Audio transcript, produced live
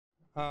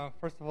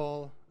First of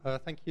all,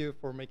 thank you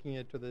for making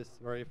it to this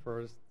very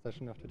first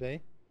session of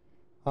today.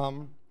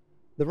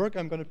 The work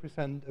I'm going to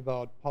present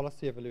about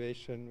policy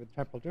evaluation with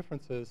temporal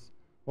differences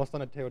was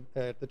done at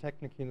the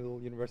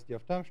Technical University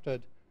of Darmstadt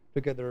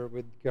together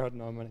with Gerhard,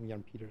 Neumann, and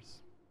Jan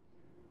Peters.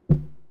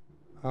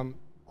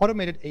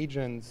 Automated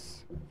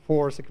agents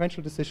for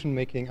sequential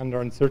decision-making under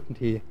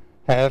uncertainty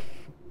have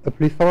a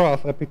plethora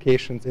of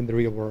applications in the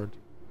real world.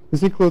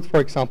 This includes,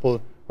 for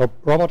example,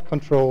 robot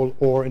control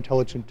or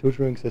intelligent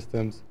tutoring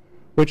systems,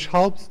 which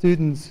help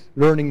students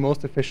learning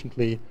most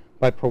efficiently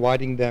by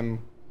providing them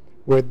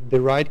with the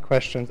right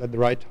questions at the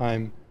right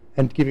time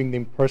and giving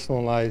them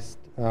personalized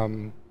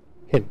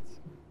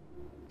hints.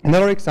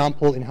 Another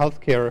example in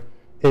healthcare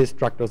is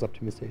drug dose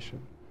optimization.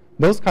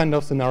 Those kind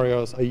of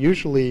scenarios are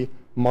usually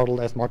modeled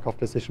as Markov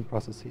decision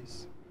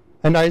processes.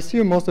 And I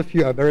assume most of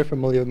you are very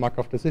familiar with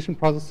Markov decision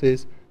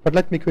processes, but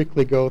let me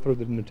quickly go through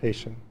the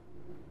notation.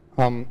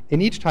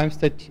 In each time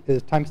step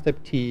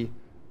t,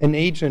 an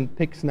agent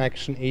picks an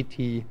action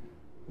AT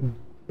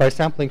by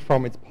sampling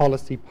from its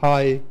policy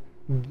pi,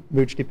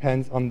 which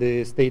depends on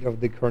the state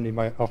of the current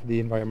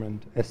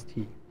environment,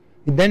 st.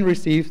 It then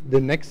receives the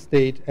next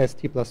state,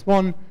 st plus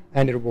 1,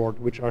 and a reward,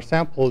 which are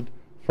sampled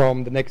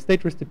from the next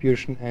state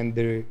distribution and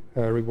the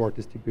reward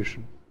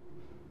distribution.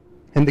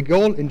 And the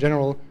goal, in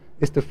general,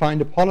 is to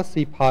find a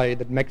policy pi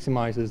that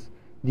maximizes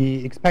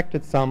the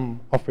expected sum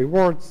of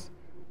rewards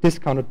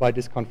discounted by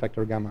discount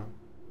factor gamma.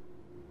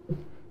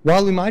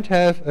 While we might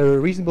have a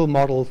reasonable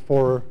model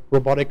for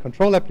robotic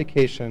control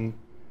application,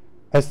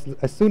 as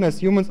soon as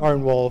humans are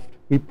involved,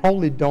 we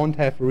probably don't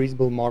have a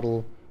reasonable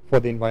model for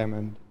the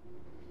environment.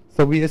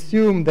 So we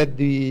assume that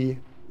the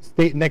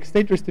next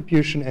state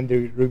distribution and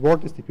the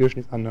reward distribution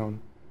is unknown.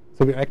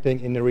 So we're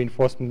acting in a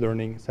reinforcement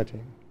learning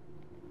setting.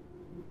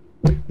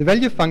 The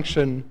value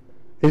function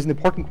is an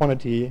important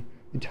quantity.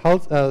 It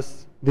tells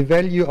us the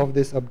value of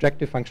this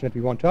objective function that we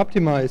want to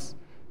optimize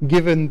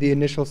given the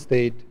initial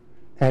state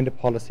and a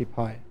policy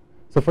pi.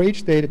 So for each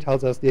state, it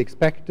tells us the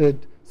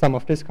expected sum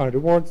of discounted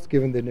rewards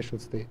given the initial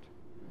state.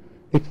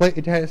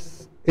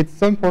 It's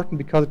so important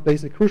because it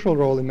plays a crucial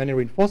role in many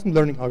reinforcement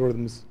learning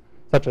algorithms,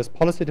 such as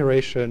policy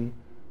iteration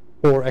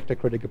or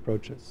actor-critic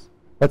approaches.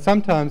 But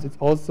sometimes it's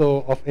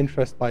also of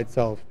interest by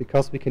itself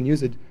because we can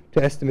use it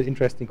to estimate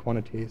interesting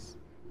quantities,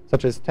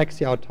 such as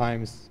taxi-out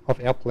times of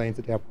airplanes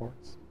at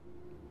airports.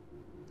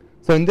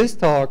 So in this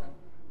talk,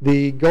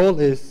 the goal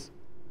is,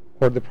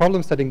 or the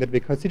problem setting that we're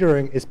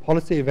considering is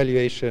policy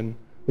evaluation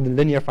with a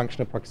linear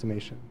function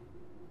approximation.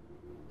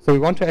 So we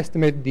want to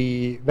estimate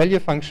the value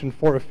function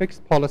for a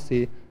fixed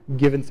policy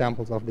given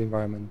samples of the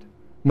environment.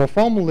 More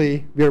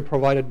formally, we are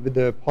provided with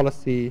the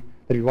policy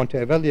that we want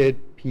to evaluate,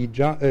 P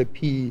G,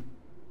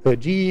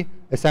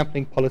 a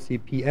sampling policy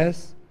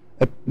PS,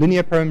 a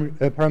linear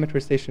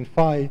parameterization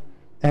phi,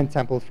 and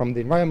samples from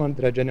the environment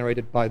that are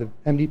generated by the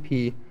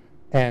MDP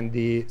and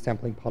the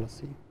sampling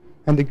policy.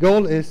 And the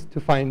goal is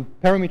to find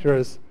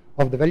parameters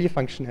of the value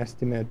function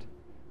estimate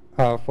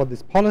for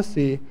this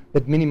policy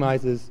that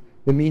minimizes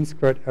the mean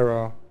squared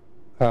error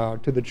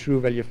to the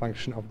true value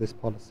function of this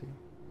policy.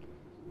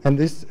 And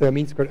this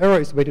mean squared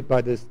error is weighted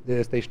by the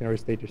stationary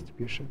state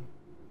distribution.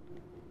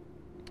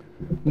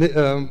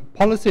 The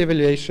policy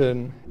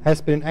evaluation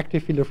has been an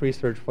active field of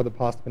research for the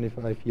past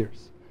 25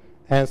 years.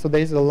 And so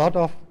there's a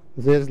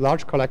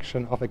large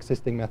collection of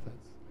existing methods.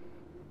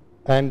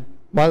 And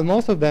while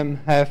most of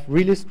them have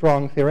really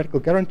strong theoretical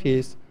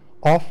guarantees,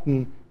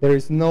 often there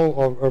is no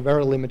or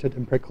very limited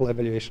empirical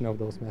evaluation of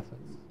those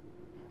methods.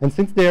 And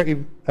since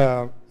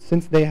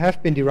they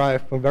have been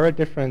derived from very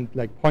different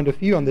point of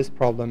view on this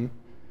problem,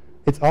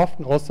 it's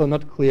often also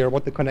not clear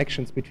what the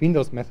connections between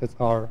those methods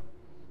are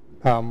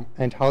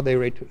and how they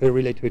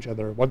relate to each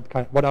other.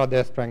 What are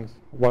their strengths?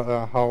 What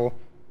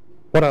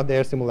are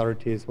their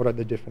similarities? What are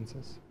the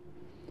differences?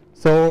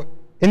 So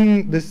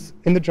in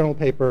the journal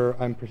paper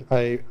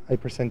I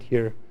present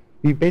here,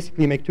 we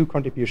basically make two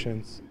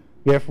contributions.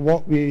 We have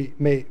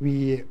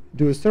we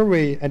do a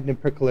survey and an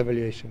empirical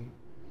evaluation.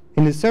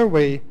 In the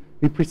survey,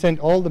 we present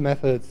all the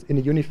methods in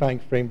a unifying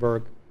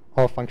framework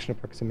of function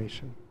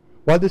approximation.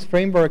 While this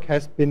framework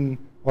has been,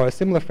 or a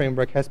similar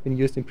framework has been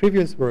used in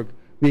previous work,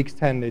 we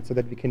extend it so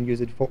that we can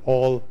use it for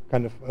all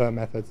kind of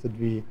methods that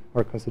we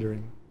are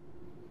considering.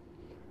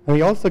 And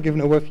we also give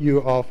an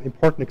overview of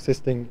important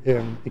existing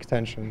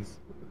extensions,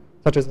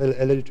 such as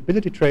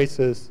eligibility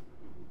traces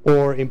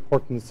or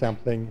important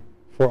sampling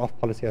for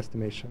off-policy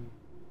estimation.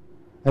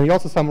 And we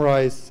also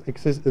summarize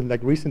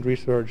recent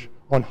research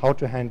on how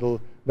to handle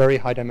very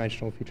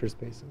high-dimensional feature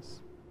spaces.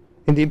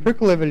 In the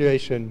empirical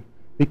evaluation,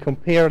 we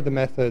compare the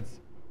methods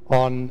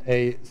on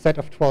a set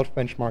of 12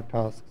 benchmark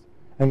tasks.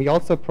 And we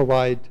also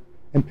provide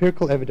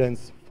empirical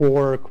evidence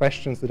for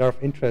questions that are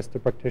of interest to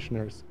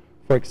practitioners.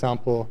 For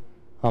example,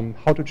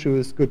 how to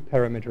choose good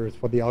parameters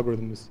for the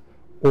algorithms,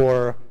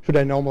 or should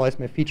I normalize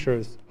my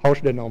features? How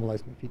should I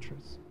normalize my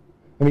features?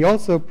 And we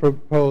also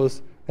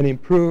propose an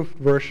improved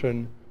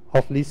version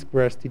of least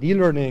squares TD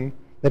learning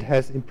that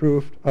has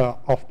improved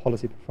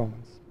off-policy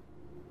performance.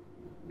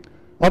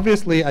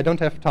 Obviously, I don't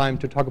have time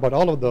to talk about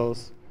all of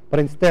those, But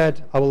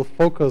instead, I will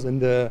focus in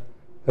the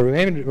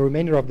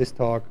remainder of this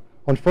talk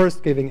on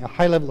first giving a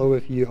high-level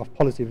overview of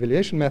policy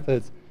evaluation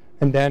methods,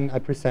 and then I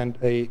present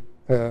a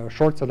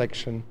short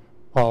selection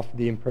of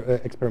the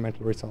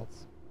experimental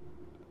results.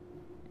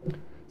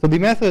 So the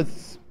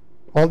methods,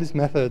 all these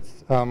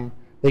methods,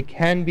 they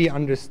can be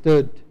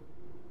understood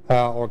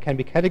or can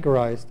be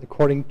categorized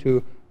according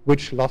to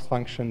which loss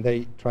function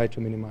they try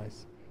to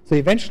minimize. So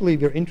eventually,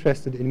 we're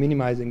interested in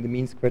minimizing the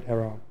mean squared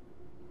error.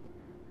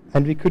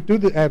 And we could do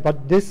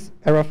but this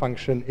error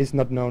function is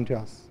not known to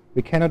us.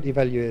 We cannot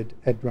evaluate it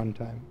at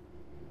runtime.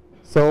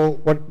 So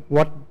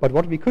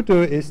what we could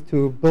do is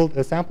to build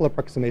a sample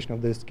approximation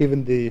of this,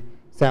 given the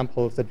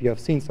samples that we have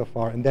seen so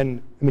far, and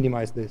then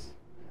minimize this.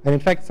 And in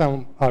fact,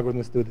 some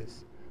algorithms do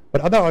this.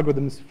 But other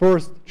algorithms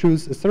first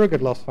choose a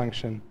surrogate loss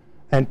function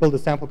and build a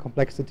sample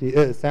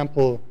complexity,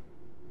 sample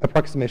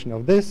approximation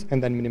of this,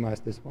 and then minimize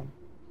this one.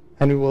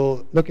 And we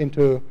will look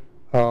into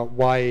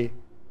why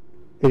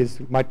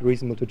might be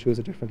reasonable to choose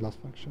a different loss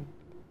function.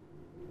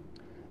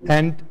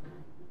 And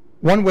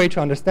one way to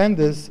understand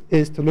this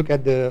is to look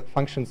at the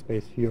function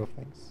space view of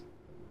things,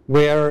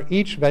 where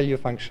each value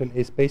function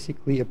is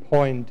basically a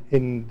point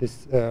in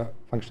this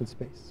function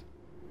space.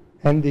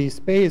 And the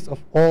space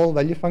of all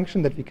value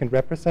function that we can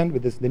represent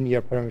with this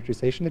linear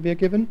parameterization that we are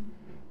given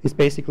is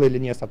basically a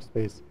linear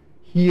subspace,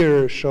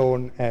 here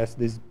shown as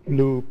this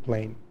blue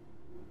plane.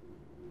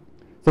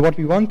 So what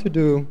we want to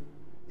do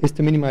is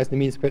to minimize the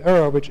mean squared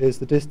error, which is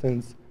the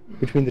distance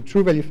between the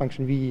true value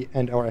function v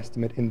and our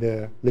estimate in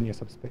the linear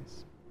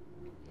subspace.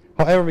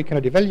 However, we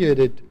cannot evaluate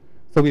it,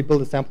 so we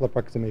build a sample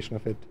approximation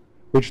of it,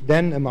 which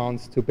then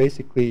amounts to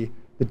basically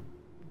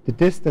the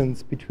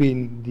distance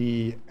between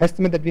the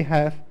estimate that we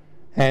have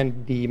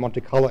and the Monte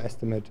Carlo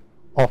estimate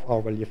of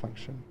our value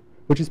function,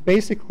 which is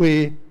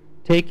basically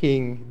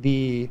taking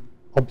the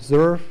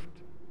observed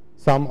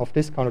sum of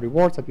discounted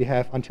rewards that we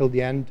have until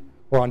the end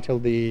or until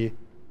the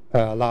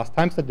last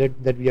times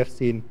that we have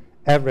seen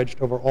averaged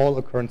over all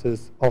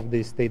occurrences of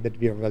the state that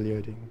we are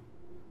evaluating.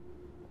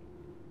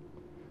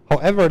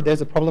 However,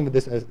 there's a problem with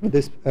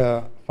this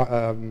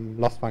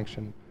loss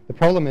function. The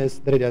problem is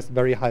that it has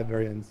very high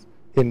variance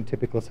in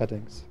typical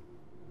settings.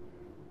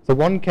 So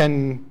one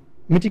can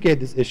mitigate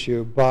this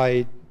issue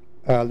by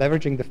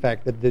leveraging the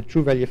fact that the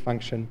true value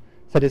function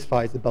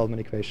satisfies the Bellman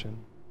equation,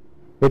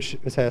 which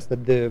says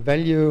that the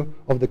value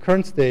of the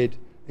current state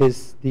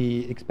is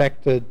the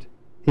expected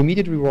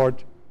immediate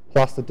reward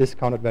plus the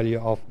discounted value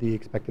of the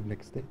expected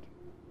next state.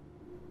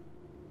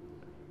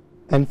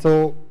 And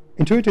so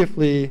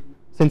intuitively,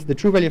 since the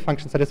true value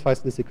function satisfies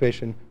this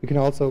equation,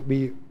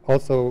 we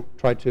also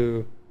try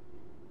to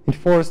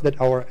enforce that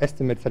our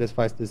estimate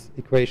satisfies this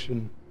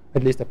equation,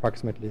 at least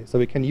approximately. So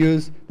we can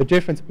use the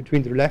difference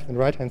between the left and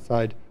right-hand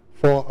side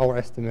for our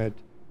estimate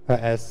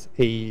as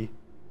a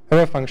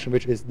error function,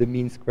 which is the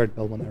mean squared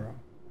Bellman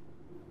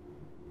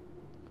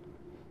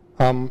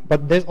error.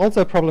 But there's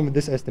also a problem with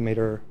this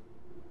estimator,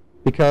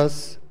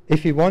 because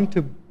if we want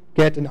to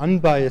get an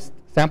unbiased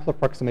sample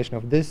approximation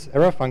of this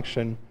error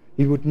function,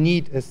 we would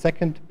need a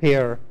second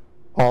pair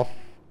of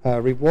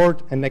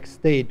reward and next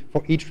state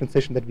for each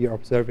transition that we are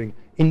observing,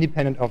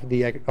 independent of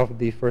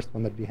the first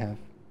one that we have.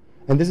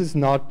 And this is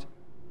not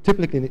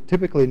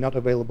typically not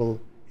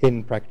available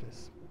in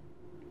practice.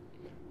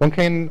 One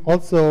can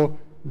also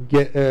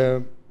get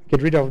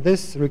rid of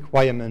this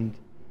requirement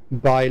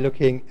by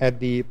looking at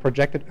the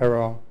projected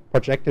error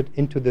projected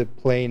into the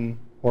plane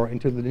or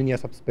into the linear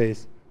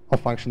subspace of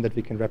function that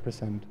we can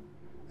represent.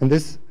 And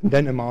this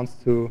then amounts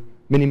to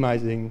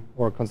minimizing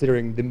or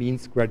considering the mean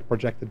squared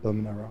projected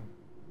Bellman error,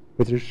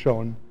 which is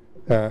shown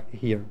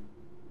here.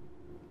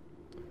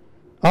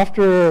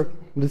 After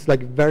this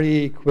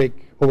very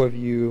quick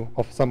overview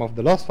of some of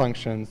the loss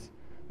functions,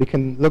 we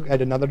can look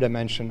at another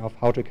dimension of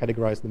how to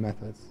categorize the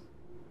methods.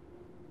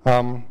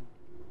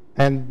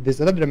 And this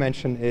other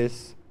dimension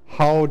is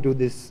how do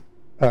these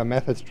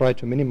methods try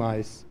to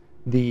minimize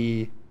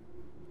the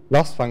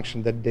loss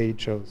function that they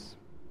chose.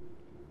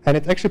 And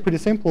it's actually pretty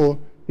simple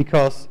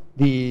because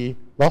the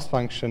loss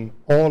function,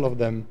 all of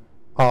them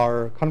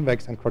are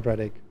convex and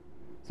quadratic.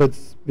 So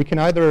we can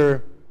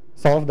either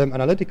solve them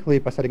analytically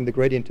by setting the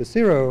gradient to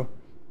 0,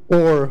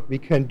 or we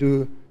can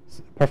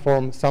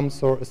perform some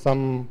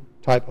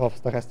type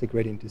of stochastic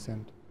gradient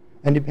descent.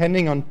 And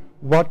depending on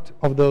what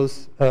of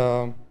those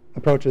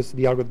approaches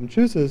the algorithm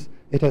chooses,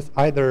 it has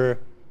either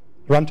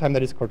runtime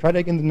that is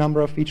quadratic in the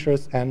number of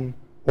features n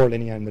or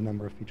linear in the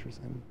number of features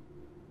n.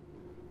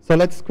 So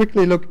let's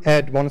quickly look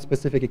at one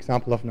specific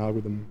example of an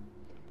algorithm.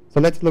 So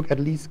let's look at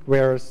least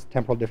squares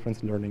temporal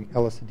difference learning,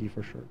 LSTD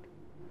for short,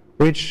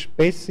 which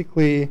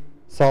basically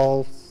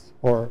solves,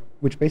 or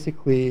which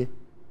basically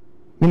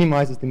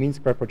minimizes the mean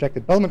squared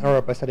projected Bellman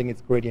error by setting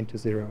its gradient to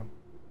 0.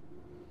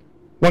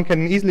 One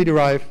can easily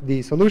derive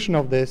the solution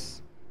of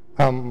this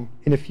in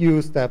a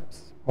few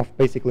steps of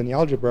basic linear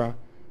algebra,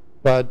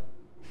 but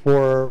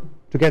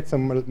to get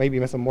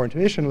maybe some more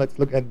intuition, let's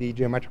look at the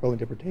geometrical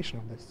interpretation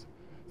of this.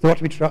 So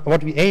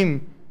what we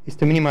aim is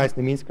to minimize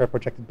the mean squared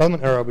projected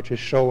Bellman error, which is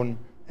shown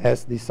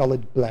as the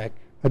solid black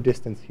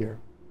distance here.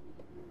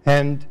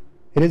 And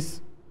it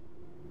is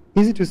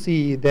easy to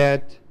see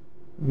that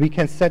we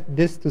can set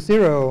this to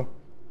 0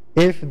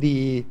 if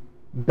the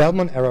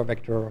Bellman error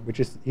vector, which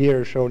is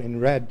here shown in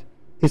red,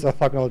 is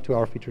orthogonal to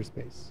our feature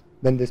space.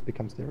 Then this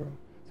becomes 0.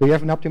 So you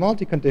have an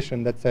optimality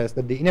condition that says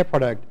that the inner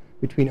product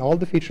between all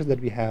the features that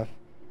we have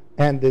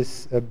and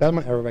this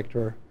Bellman error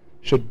vector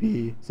should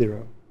be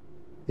 0.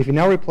 If you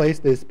now replace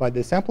this by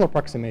the sample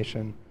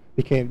approximation,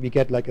 we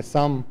get like a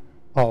sum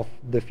of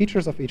the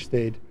features of each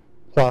state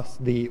plus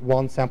the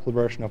one sample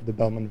version of the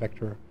Bellman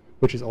vector,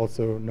 which is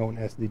also known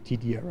as the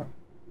TD error.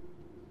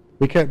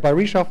 We can, by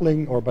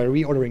reshuffling or by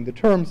reordering the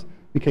terms,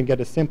 we can get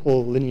a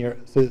simple linear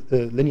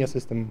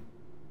system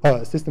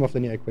of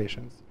linear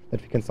equations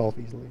that we can solve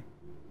easily.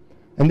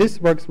 And this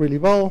works really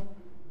well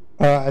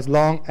as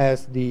long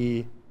as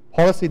the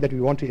policy that we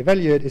want to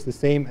evaluate is the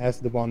same as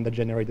the one that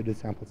generated the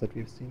samples that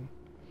we've seen.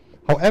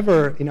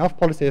 However, in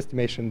off-policy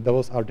estimation,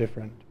 those are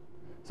different.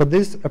 So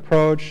this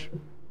approach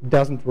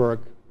doesn't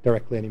work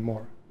directly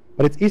anymore.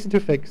 But it's easy to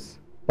fix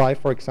by,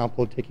 for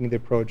example, taking the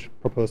approach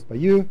proposed by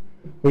you,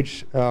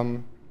 which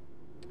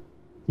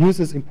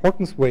uses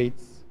importance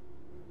weights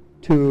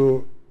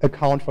to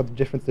account for the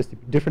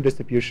different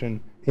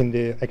distribution in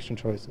the action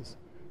choices.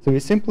 So we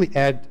simply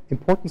add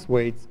importance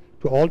weights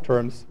to all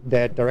terms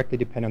that directly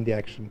depend on the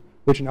action,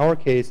 which in our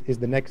case is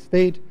the next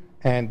state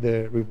and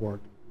the reward.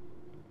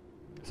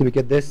 So we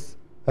get this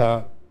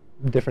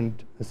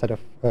different set of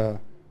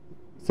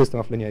system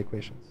of linear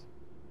equations.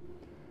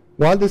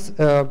 While this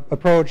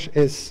approach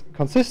is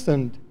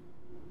consistent,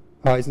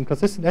 is a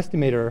consistent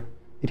estimator,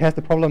 it has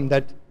the problem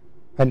that,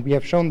 and we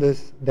have shown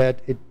this,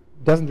 that it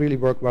doesn't really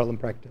work well in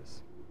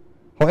practice.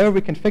 However,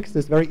 we can fix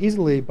this very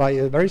easily by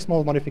a very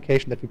small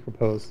modification that we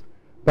propose,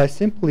 by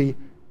simply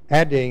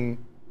adding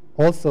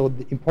also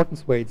the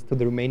importance weights to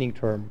the remaining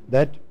term.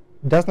 That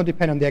does not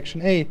depend on the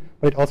action A,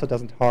 but it also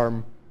doesn't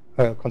harm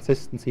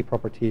consistency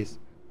properties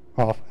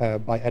of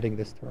by adding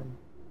this term.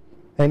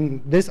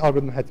 And this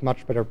algorithm has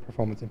much better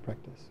performance in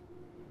practice.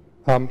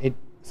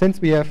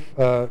 Since we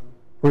have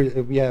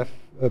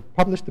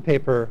published the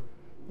paper,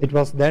 it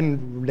was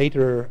then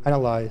later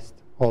analyzed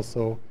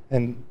also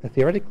and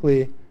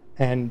theoretically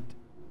and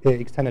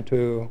extended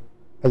to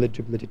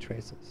eligibility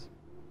traces.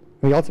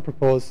 We also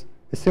propose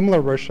a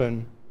similar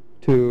version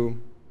to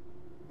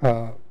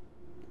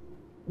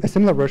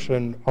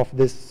of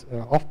this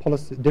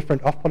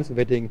different off-policy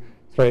weighting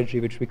strategy,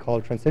 which we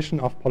call transition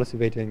off-policy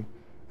weighting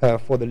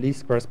for the least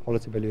squares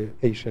policy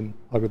evaluation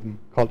algorithm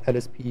called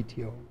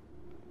LSPETO.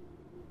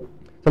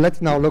 So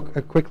let's now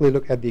quickly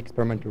look at the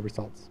experimental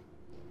results.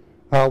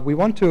 We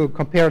want to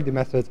compare the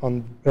methods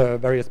on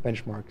various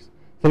benchmarks.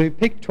 So we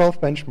picked 12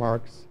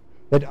 benchmarks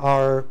that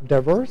are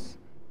diverse,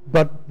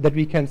 but that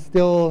we can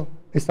still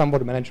is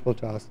somewhat manageable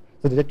to us,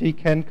 so that we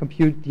can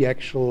compute the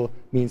actual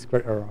mean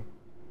squared error,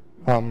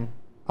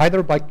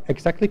 either by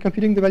exactly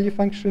computing the value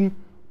function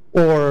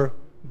or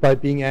by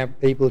being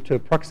able to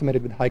approximate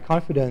it with high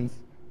confidence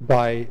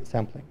by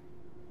sampling.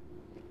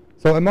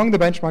 So among the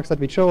benchmarks that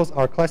we chose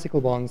are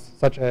classical ones,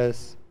 such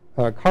as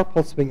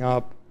carpal swing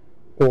up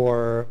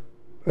or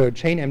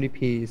chain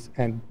MDPs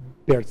and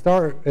Baird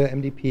star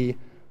MDP,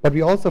 but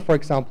we also, for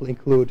example,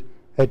 include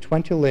a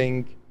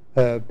 20-link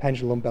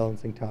pendulum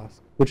balancing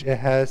task, which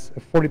has a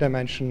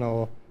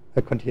 40-dimensional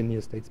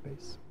continuous state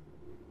space.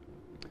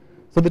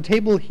 So the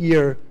table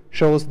here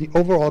shows the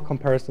overall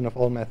comparison of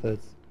all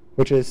methods,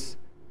 which is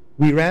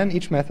we ran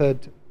each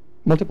method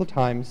multiple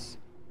times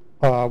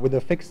with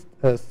a fixed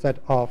set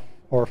of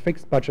or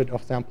fixed budget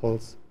of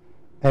samples,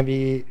 and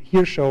we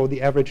here show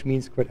the average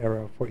mean squared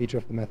error for each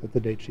of the methods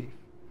that they achieve.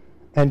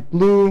 And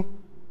blue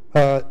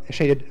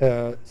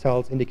shaded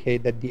cells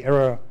indicate that the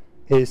error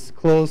is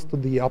close to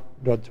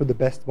the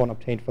best one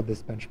obtained for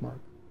this benchmark.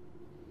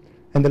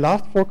 And the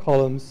last 4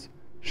 columns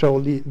show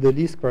the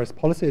least squares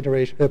policy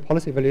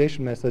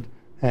evaluation method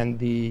and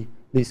the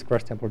least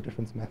squares temporal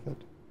difference method,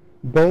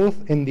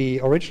 both in the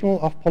original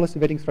off-policy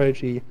weighting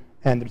strategy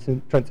and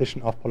the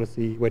transition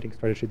off-policy weighting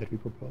strategy that we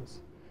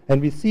propose.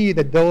 And we see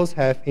that those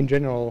have, in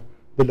general,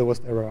 the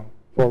lowest error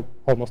for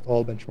almost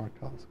all benchmark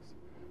tasks.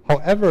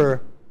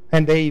 However,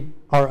 and they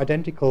are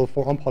identical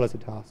for on-policy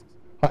tasks.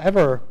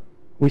 However,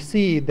 we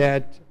see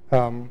that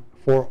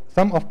for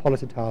some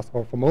off-policy tasks,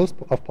 or for most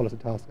off-policy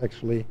tasks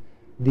actually,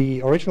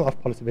 the original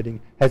off-policy weighting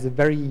has a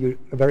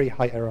very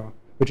high error,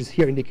 which is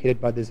here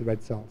indicated by these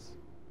red cells.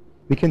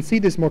 We can see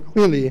this more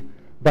clearly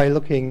by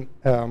looking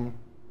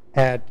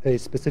at a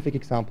specific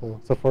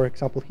example. So for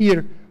example,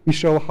 here we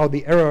show how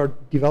the error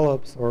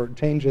develops or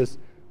changes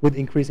with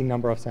increasing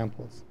number of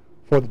samples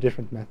for the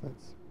different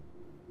methods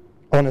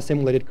on a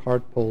simulated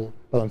card pull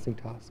balancing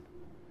task.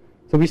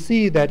 So we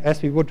see that,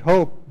 as we would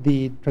hope,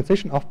 the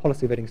transition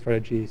off-policy weighting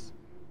strategies,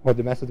 or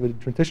the methods with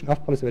the transition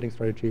off-policy weighting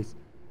strategies,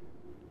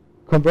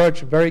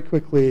 converge very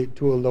quickly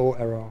to a low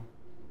error.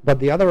 But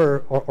the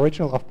other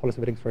original off-policy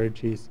weighting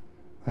strategies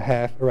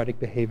have erratic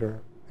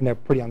behavior, and they're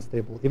pretty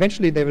unstable.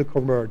 Eventually, they will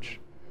converge,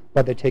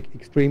 but they take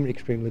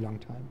extremely long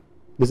time.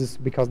 This is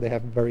because they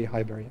have very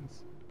high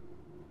variance.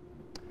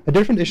 A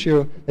different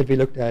issue that we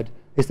looked at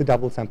is the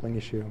double sampling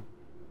issue.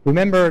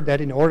 remember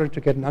that in order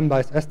to get an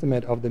unbiased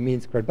estimate of the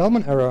mean squared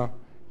Bellman error,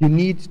 you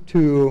need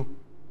to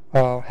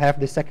have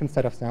the second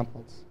set of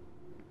samples,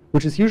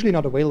 which is usually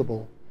not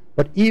available.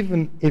 But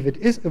even if it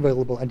is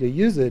available and you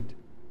use it,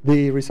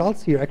 the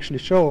results here actually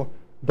show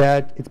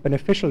that it's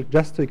beneficial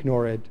just to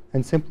ignore it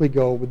and simply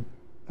go with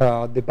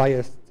the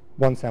biased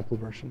one sample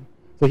version.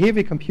 So here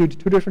we compute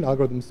two different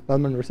algorithms,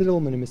 Bellman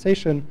residual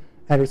minimization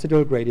and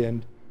residual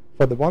gradient,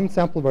 for the one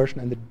sample version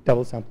and the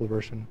double sample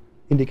version,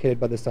 indicated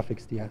by the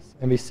suffix ds.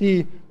 And we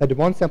see that the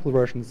one sample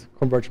versions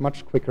converge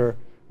much quicker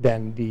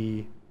than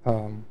the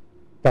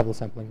double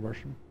sampling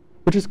version,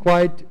 which is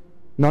quite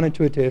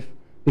non-intuitive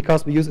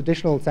because we use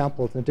additional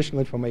samples and additional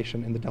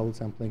information in the double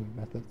sampling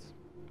methods.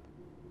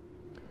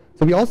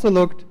 So we also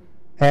looked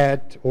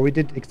at, or we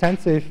did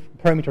extensive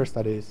parameter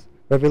studies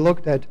where we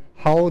looked at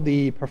how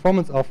the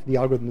performance of the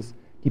algorithms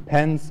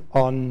depends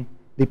on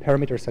the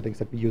parameter settings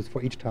that we use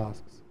for each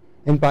task.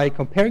 And by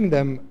comparing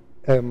them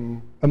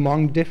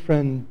among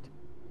different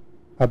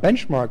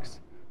benchmarks,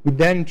 we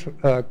then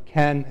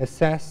can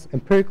assess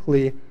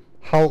empirically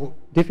how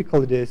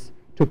difficult it is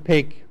to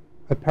pick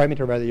a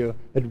parameter value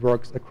that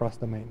works across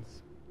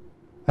domains.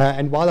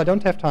 And while I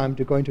don't have time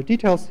to go into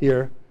details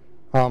here,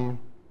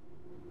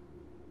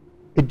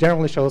 it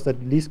generally shows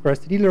that least squares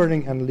TD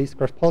learning and least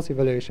squares policy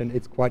evaluation,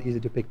 it's quite easy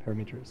to pick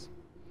parameters.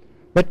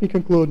 Let me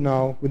conclude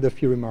now with a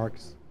few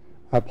remarks.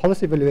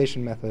 Policy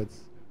evaluation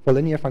methods for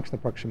linear function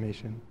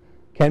approximation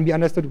can be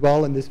understood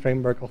well in this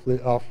framework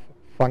of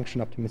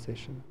function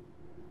optimization.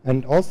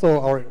 And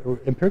also our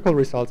empirical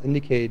results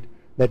indicate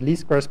that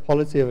least squares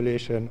policy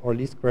evaluation or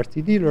least squares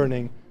TD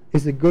learning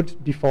is a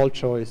good default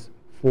choice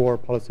for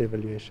policy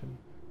evaluation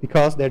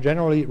because they're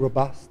generally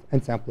robust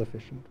and sample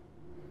efficient.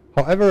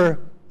 However,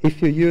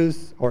 if you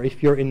use, or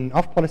if you're in an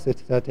off-policy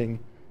setting,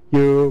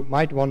 you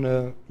might want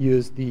to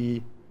use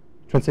the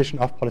transition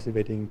off-policy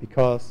weighting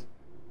because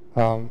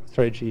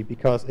strategy,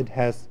 because it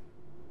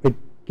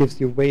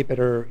gives you way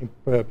better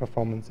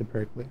performance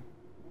empirically.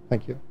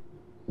 Thank you.